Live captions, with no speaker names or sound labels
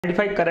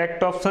Identify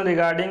correct option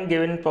regarding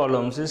given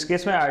problems. इस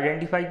case में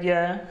identify किया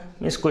है,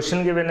 इस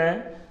क्वेश्चन गिवन है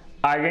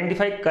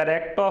identify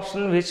correct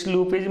option which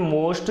loop is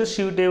most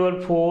suitable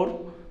for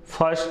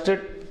first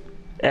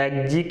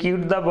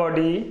execute the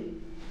body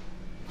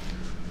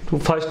to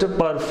first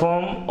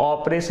perform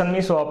operation.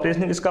 Means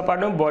operation किसका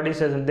part है, body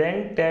session.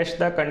 Then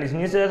test the condition.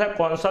 Means ऐसा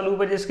कौन सा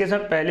लूप है जिसके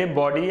साथ पहले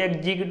बॉडी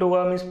एग्जीक्यूट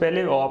होगा, मीन्स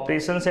पहले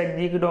ऑपरेशन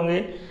एग्जीक्यूट होंगे,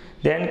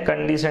 then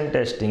condition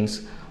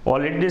testings.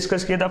 Already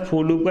discuss किया था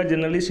फॉर लूप का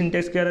जनरली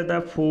सिंटेक्स क्या रहता है,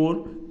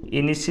 for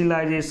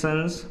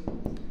इनिशियलाइजेशंस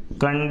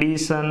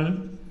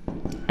condition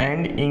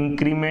and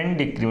increment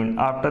decrement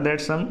after that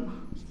some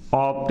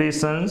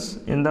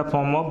operations in the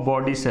form of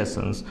body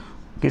sessions.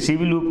 किसी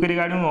भी लूप के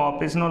रिगार्डिंग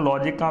ऑपरेशन और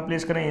लॉजिक कहाँ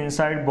प्लेस करें,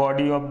 inside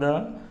body of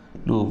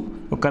the loop.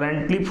 तो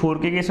करंटली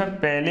 4 के केस में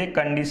पहले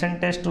कंडीशन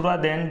टेस्ट होगा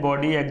देन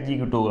बॉडी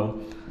एग्जीक्यूट होगा,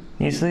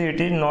 इसलिए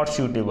इट इज नॉट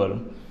सूटेबल।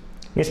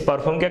 इस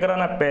परफॉर्म क्या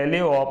कराना, पहले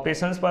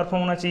ऑपरेशंस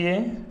परफॉर्म होना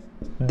चाहिए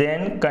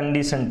then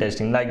condition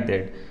testing, like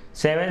that.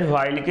 Same as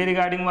while के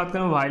रिगार्डिंग बात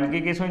करें, व्हाइल के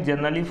केस में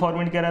जनरली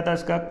फॉर्मेट क्या रहता है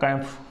इसका,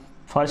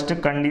 first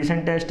condition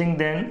testing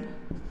then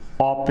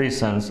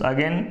operations.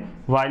 Again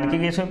while के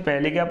केस में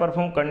पहले क्या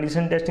perform,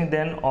 condition testing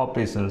then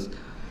operations.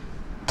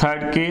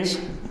 Third case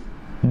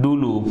do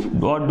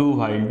loop और डू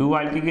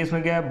व्हाइल के केस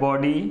में क्या है,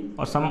 बॉडी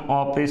और सम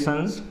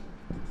operations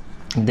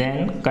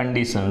then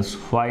conditions.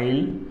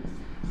 While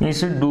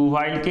means do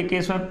while के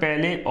केस में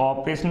पहले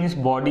operation means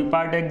body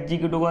part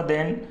execute होगा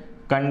then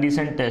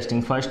condition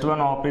testing. First one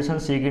operation,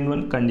 second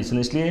one condition.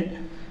 इसलिए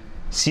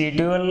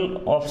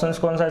सीटेबल ऑप्शन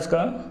कौन सा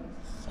इसका,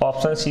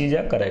 ऑप्शन सी इज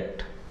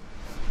करेक्ट।